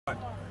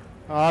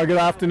Good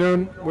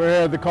afternoon. We're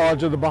here at the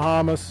College of the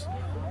Bahamas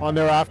on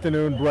their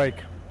afternoon break.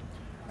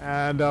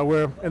 And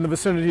we're in the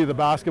vicinity of the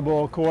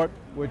basketball court,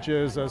 which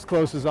is as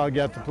close as I'll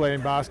get to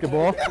playing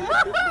basketball.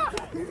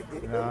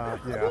 Yeah.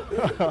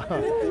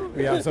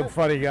 We have some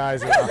funny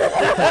guys here.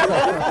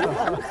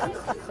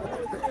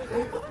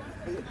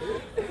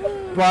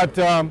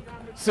 But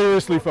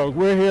seriously, folks,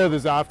 we're here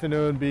this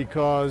afternoon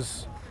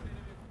because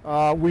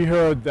we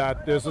heard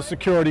that there's a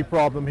security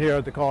problem here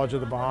at the College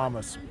of the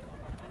Bahamas.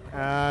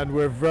 And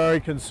we're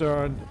very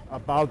concerned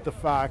about the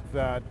fact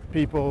that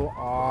people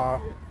are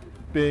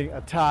being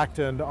attacked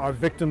and are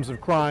victims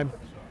of crime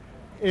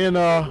in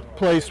a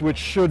place which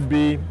should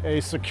be a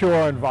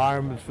secure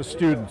environment for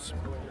students.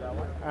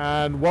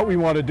 And what we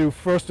want to do,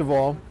 first of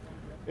all,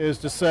 is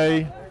to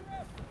say,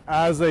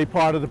 as a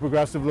part of the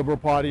Progressive Liberal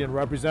Party and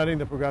representing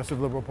the Progressive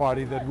Liberal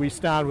Party, that we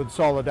stand with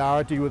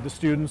solidarity with the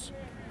students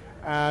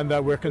and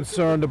that we're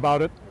concerned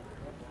about it.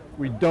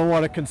 We don't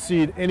want to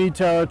concede any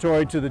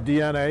territory to the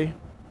DNA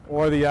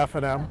or the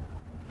F&M,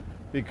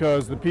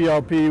 because the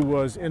PLP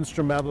was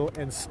instrumental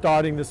in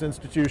starting this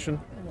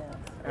institution,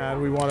 and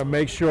we want to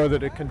make sure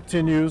that it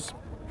continues,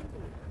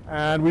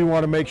 and we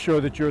want to make sure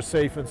that you're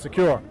safe and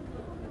secure.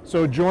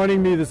 So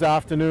joining me this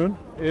afternoon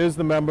is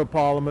the Member of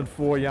Parliament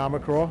for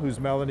Yamacraw, who's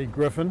Melanie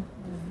Griffin,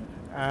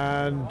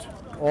 and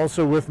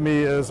also with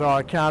me is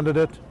our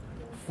candidate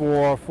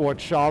for Fort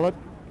Charlotte,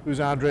 who's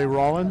Andre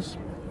Rollins,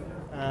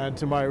 and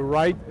to my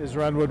right is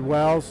Renwood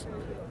Wells,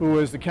 who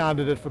is the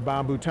candidate for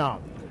Bamboo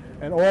Town.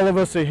 And all of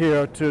us are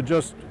here to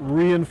just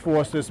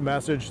reinforce this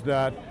message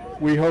that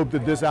we hope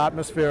that this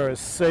atmosphere is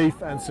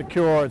safe and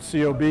secure at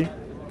COB.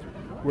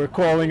 We're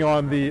calling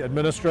on the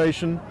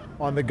administration,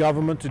 on the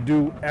government to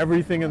do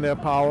everything in their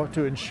power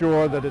to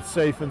ensure that it's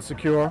safe and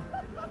secure.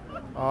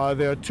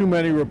 There are too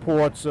many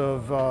reports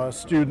of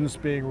students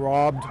being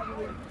robbed.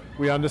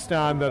 We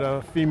understand that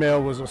a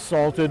female was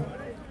assaulted.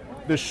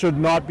 This should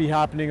not be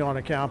happening on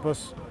a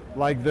campus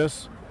like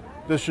this.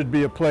 This should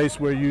be a place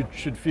where you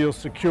should feel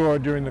secure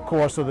during the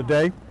course of the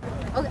day.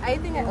 Okay, I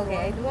do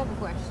have a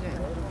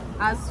question.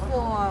 As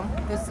for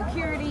the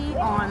security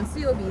on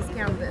COB's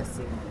campus,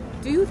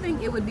 do you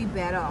think it would be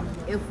better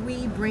if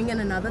we bring in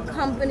another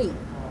company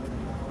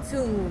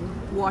to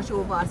watch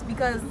over us?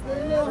 Because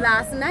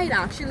last night,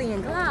 actually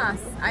in class,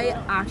 I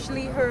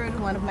actually heard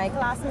one of my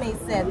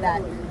classmates said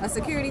that a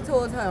security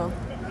told her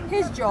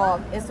his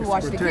job is to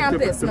watch the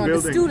campus, not the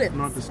students.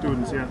 Not the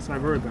students, yes,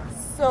 I've heard that.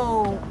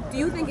 So, do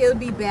you think it would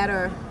be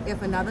better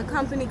if another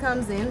company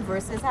comes in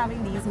versus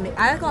having these,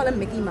 I call them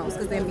Mickey Mouse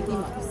because they're Mickey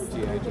Mouse.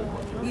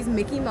 These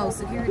Mickey Mouse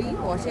security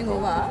watching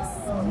over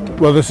us?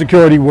 Well, the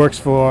security works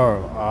for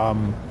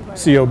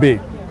COB.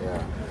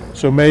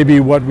 So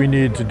maybe what we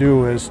need to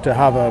do is to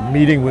have a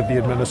meeting with the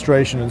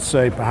administration and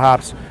say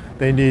perhaps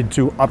they need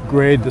to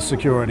upgrade the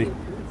security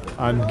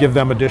and give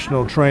them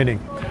additional training.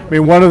 I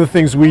mean, one of the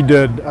things we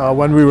did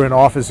when we were in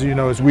office,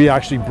 is we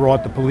actually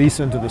brought the police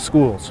into the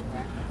schools.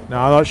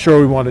 Now, I'm not sure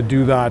we want to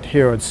do that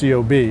here at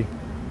COB,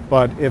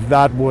 but if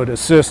that would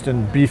assist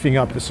in beefing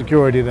up the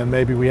security, then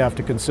maybe we have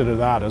to consider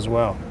that as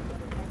well.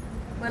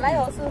 Well, I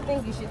also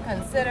think you should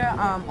consider,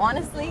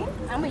 honestly,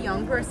 I'm a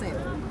young person,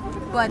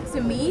 but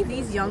to me,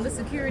 these younger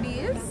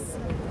securities,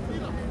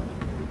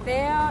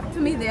 they're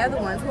the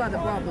ones who are the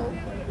problem.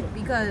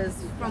 Because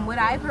from what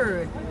I've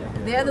heard,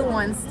 they're the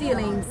ones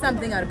stealing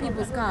something out of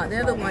people's cars.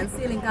 They're the ones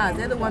stealing cars.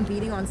 They're the ones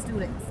beating on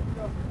students.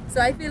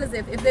 So I feel as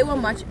if they were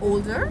much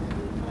older,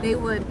 they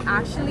would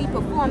actually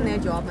perform their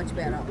job much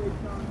better.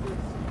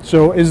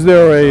 So is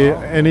there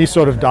any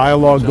sort of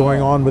dialogue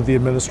going on with the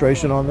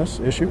administration on this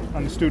issue?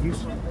 On the students?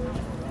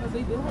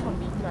 They did have a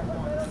meeting at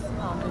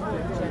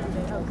once.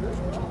 They held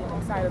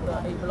inside of the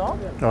A block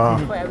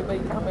for everybody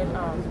to come and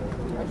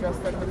address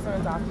their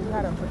concerns after we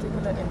had a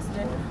particular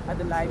incident at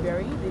the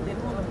library. They did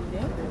hold a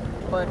meeting,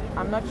 but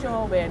I'm not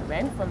sure where it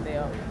went from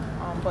there.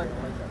 But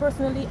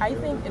personally, I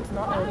think it's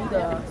not only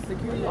the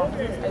security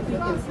officers, I think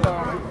it's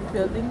the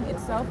building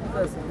itself,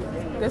 because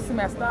this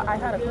semester I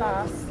had a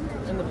class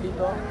in the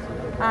Bleecker,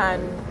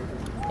 and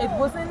it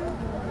wasn't,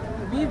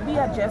 we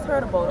had just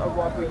heard about a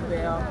robbery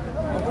where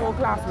the whole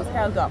class was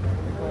held up.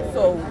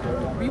 So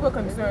we were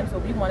concerned, so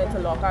we wanted to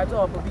lock our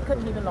door, but we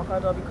couldn't even lock our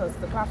door because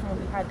the classroom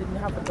we had didn't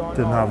have a door.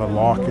 Didn't have a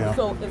lock, yeah.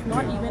 So it's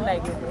not even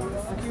like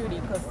security,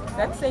 because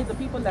let's say the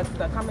people that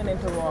are coming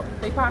into rob,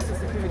 they pass the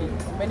security.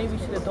 When they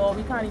reach the door,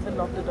 we can't even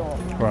lock the door.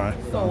 Right.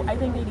 So I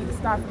think they need to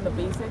start from the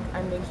basic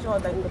and make sure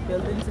that the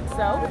buildings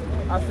itself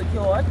are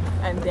secured,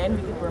 and then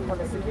we could work on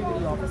the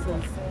security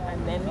officers,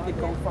 and then we could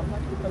go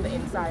from the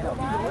inside up.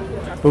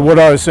 But what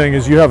I was saying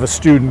is you have a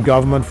student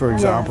government, for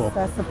example. Yes,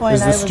 that's the point.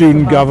 Is the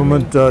student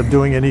government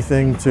doing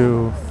anything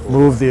to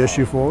move the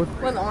issue forward?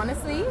 Well,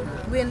 honestly,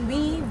 when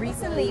we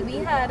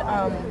had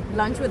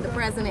lunch with the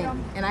president,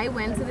 and I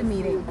went to the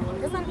meeting,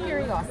 just out of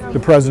curiosity. The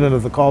president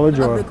of the college?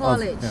 Of the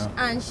college.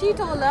 And she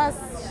told us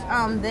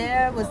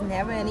there was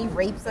never any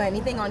rapes or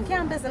anything on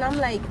campus, and I'm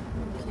like,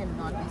 you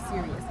cannot be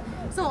serious.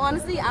 So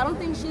honestly, I don't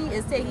think she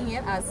is taking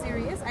it as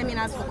serious. I mean,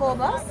 as for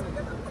COBAs,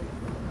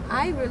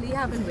 I really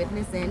haven't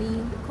witnessed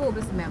any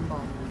COBAS member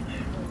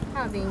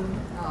having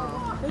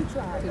They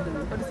try to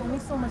do, but it's only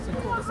so much that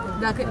COBUS can do.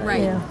 that could,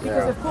 right. Yeah.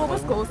 Because if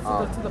COBUS goes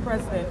to the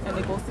president and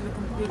they go to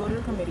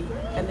the committee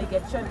and they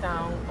get shut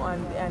down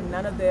and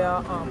none of their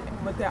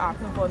what they're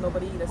asking for,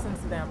 nobody listens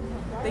to them,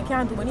 they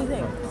can't do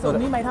anything. So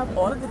we might have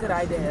all of the good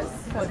ideas,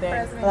 but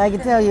then Well, I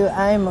can tell you,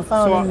 I am a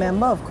founding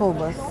member of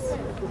COBUS,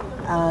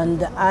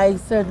 and I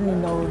certainly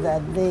know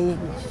that they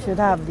should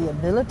have the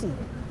ability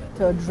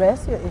to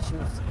address your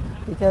issues,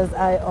 because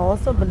I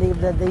also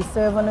believe that they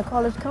serve on the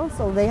college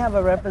council. They have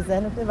a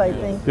representative, I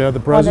think, Yeah, the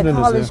president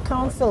on is the college there.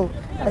 council,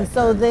 and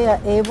so they are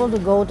able to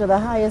go to the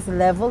highest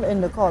level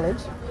in the college.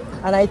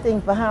 And I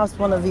think perhaps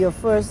one of your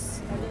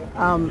first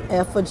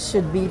efforts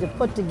should be to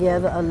put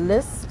together a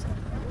list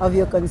of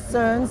your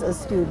concerns as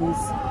students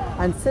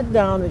and sit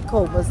down with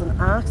COBUS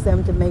and ask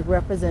them to make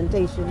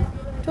representation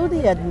to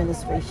the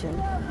administration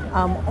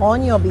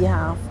on your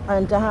behalf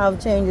and to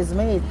have changes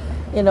made.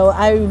 You know,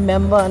 I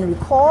remember and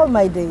recall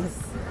my days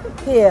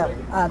here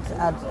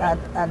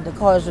at the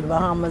College of the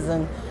Bahamas,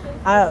 and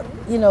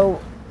you know,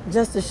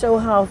 just to show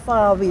how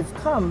far we've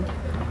come.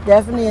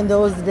 Definitely in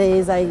those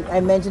days, I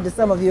mentioned to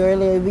some of you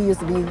earlier, we used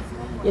to be,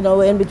 you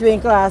know, in between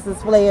classes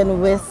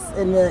playing whist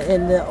in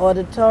the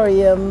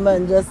auditorium,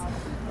 and just,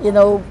 you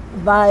know,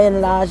 by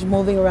and large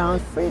moving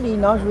around freely,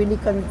 not really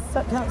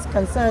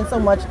concerned so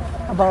much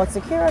about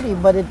security.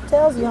 But it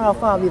tells you how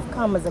far we've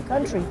come as a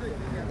country,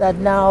 that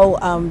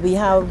now we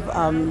have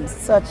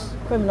such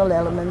criminal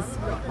elements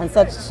and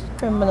such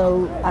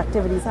criminal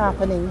activities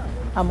happening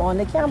on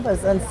the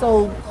campus. And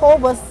so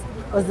COBUS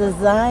was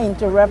designed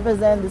to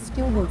represent the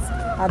students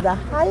at the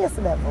highest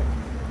level,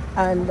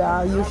 and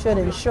you should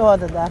ensure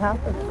that that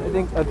happens.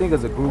 I think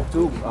as a group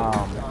too,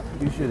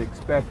 you should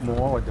expect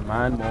more or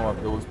demand more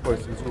of those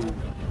persons who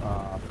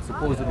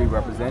supposedly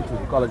represent you.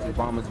 The College of the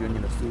Bahamas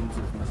Union of Students,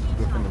 as Mrs.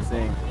 Griffin was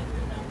saying,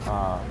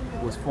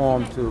 was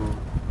formed to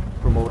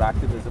promote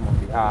activism on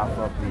behalf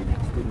of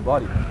the student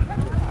body,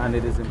 and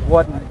it is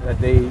important that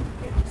they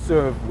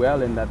serve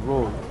well in that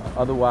role.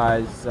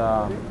 Otherwise,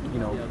 you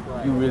know,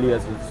 you really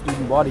as a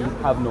student body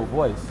have no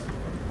voice,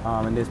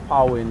 and there's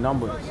power in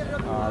numbers.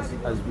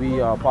 As we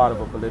are part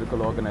of a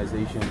political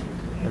organization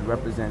that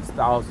represents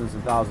thousands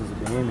and thousands of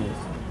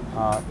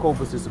Bahamians,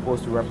 COBUS is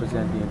supposed to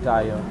represent the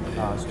entire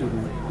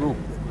student group.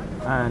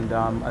 And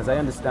as I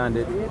understand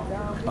it,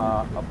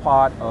 a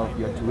part of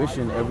your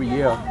tuition every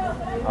year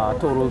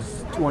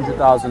totals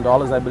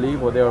 $200,000, I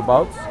believe, or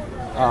thereabouts,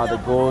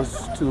 that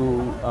goes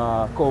to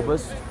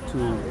COBUS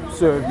to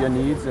serve your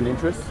needs and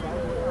interests.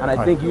 And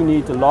I think you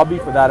need to lobby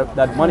for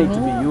that money to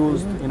be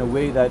used in a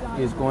way that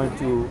is going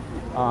to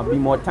be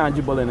more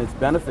tangible in its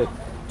benefit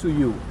to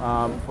you.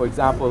 For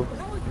example,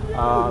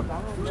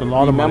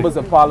 the members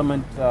of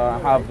parliament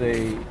have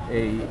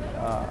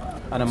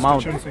an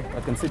amount,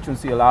 a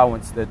constituency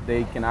allowance that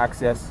they can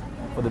access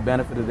for the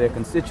benefit of their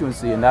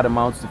constituency, and that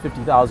amounts to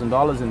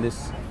 $50,000 in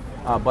this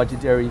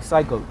budgetary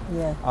cycle.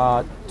 Yeah.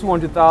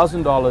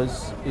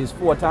 $200,000 is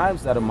 4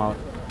 times that amount.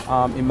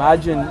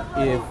 Imagine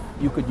if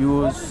you could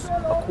use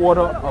a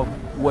quarter of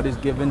what is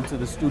given to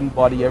the student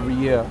body every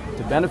year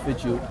to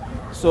benefit you,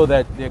 so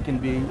that there can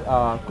be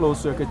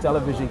closed-circuit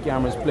television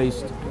cameras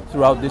placed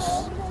throughout this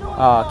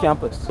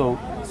campus. So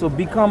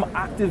become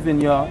active in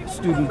your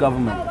student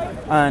government,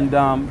 and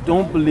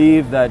don't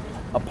believe that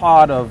a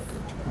part of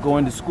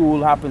going to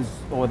school happens,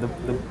 or the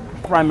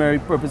primary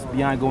purpose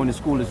behind going to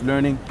school is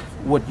learning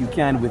what you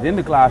can within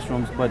the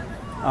classrooms, but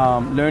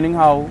learning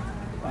how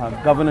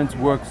governance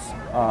works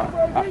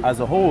as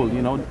a whole,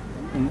 you know,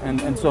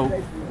 and so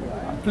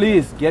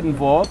please get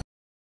involved.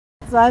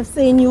 So I've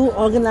seen you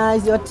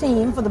organize your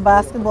team for the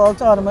basketball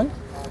tournament,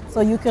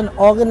 so you can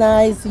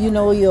organize, you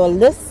know, your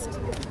list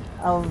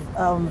of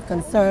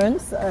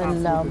concerns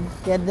and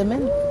get them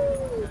in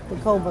the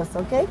COBUS,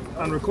 okay?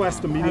 And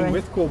request a meeting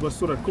with COBUS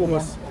so that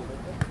COBUS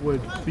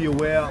would be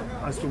aware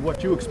as to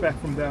what you expect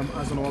from them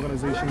as an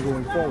organization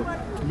going forward.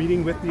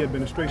 Meeting with the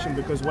administration,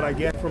 because what I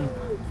get from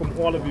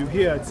all of you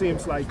here, it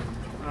seems like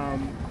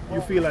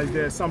you feel like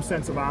there's some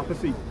sense of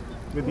apathy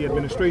with the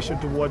administration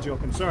towards your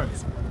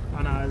concerns.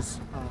 And as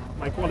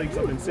my colleagues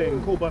have been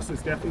saying, COBUS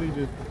is definitely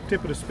the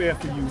tip of the spear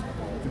for you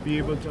to be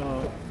able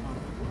to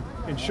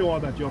ensure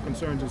that your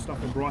concerns and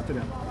stuff are brought to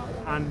them,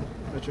 and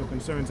that your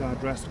concerns are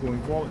addressed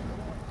going forward.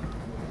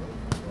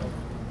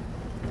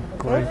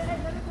 Great.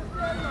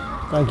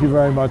 Thank you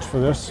very much for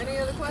this. Any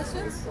other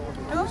questions?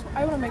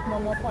 I want to make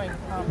one more point.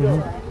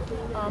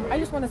 I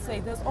just want to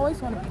say there's always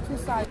going to be 2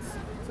 sides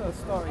to a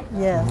story.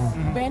 Yes.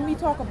 When we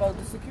talk about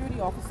the security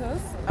officers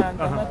and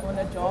they're not doing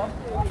their job,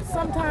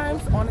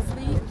 sometimes,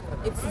 honestly,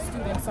 it's the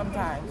students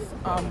sometimes.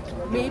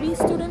 Maybe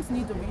students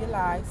need to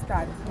realize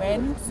that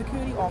when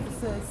security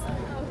officers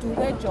do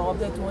their job,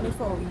 they're doing it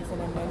for a reason.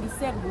 And when we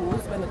set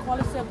rules, when the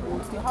college set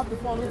rules, they have to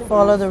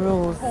follow the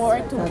rules for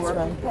it to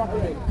work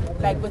properly.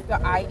 Like with the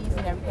IDs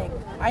and everything.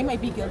 I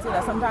might be guilty of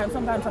that sometimes.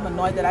 Sometimes I'm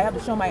annoyed that I have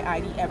to show my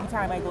ID every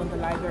time I go into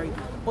the library.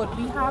 But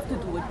we have to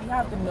do it. We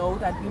have to know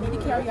that we need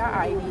to carry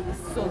our IDs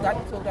so that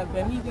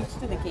when we reach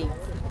to the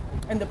gates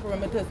and the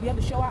perimeters, we have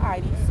to show our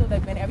IDs so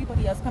that when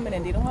everybody else coming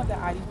in, they don't have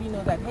their IDs, we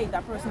know that, hey,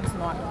 that person is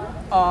not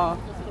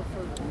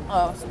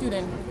a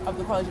student of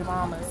the College of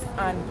Bahamas,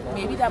 and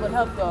maybe that would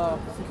help the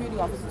security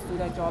officers do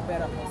their job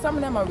better. Some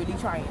of them are really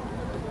trying.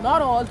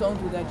 Not all don't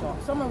do their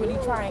job. Some are really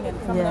trying, and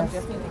some of them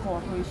just need the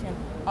cooperation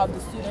of the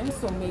students.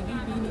 So maybe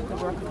we need to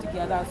work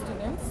together as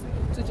students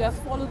to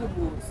just follow the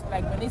rules.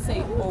 Like when they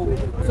say, oh,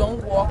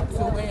 don't walk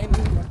during,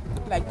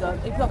 like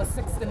if you have a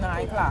 6 to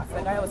 9 class,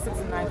 like I have a 6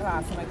 to 9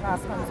 class, and my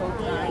class comes out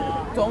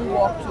 9, don't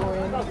walk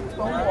through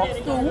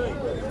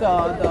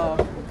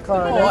the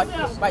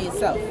court by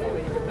yourself.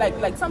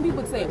 Like some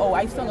people say, oh,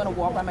 I'm still gonna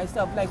walk by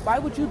myself. Like, why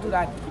would you do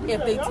that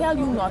if they tell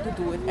you not to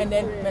do it, and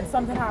then when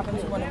something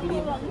happens, you want to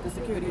blame the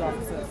security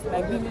officers?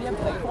 Like, we really have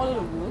to follow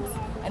the rules,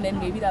 and then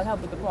maybe that'll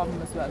help with the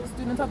problem as well.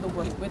 Students have to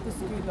work with the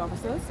security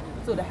officers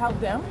so to help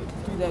them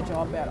do their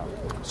job better.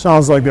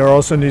 Sounds like there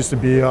also needs to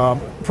be a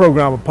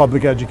program of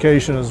public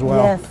education as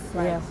well. Yes,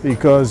 yes.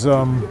 Because,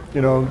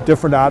 you know,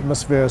 different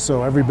atmosphere,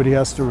 so everybody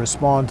has to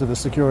respond to the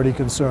security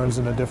concerns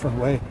in a different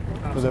way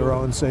for their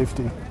own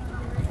safety.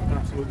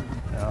 Absolutely.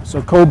 Yeah.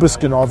 So COBIS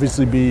can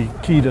obviously be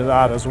key to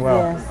that as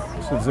well,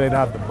 Yes. since they'd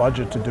have the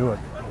budget to do it.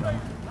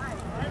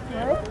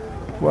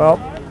 Well,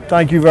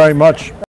 thank you very much.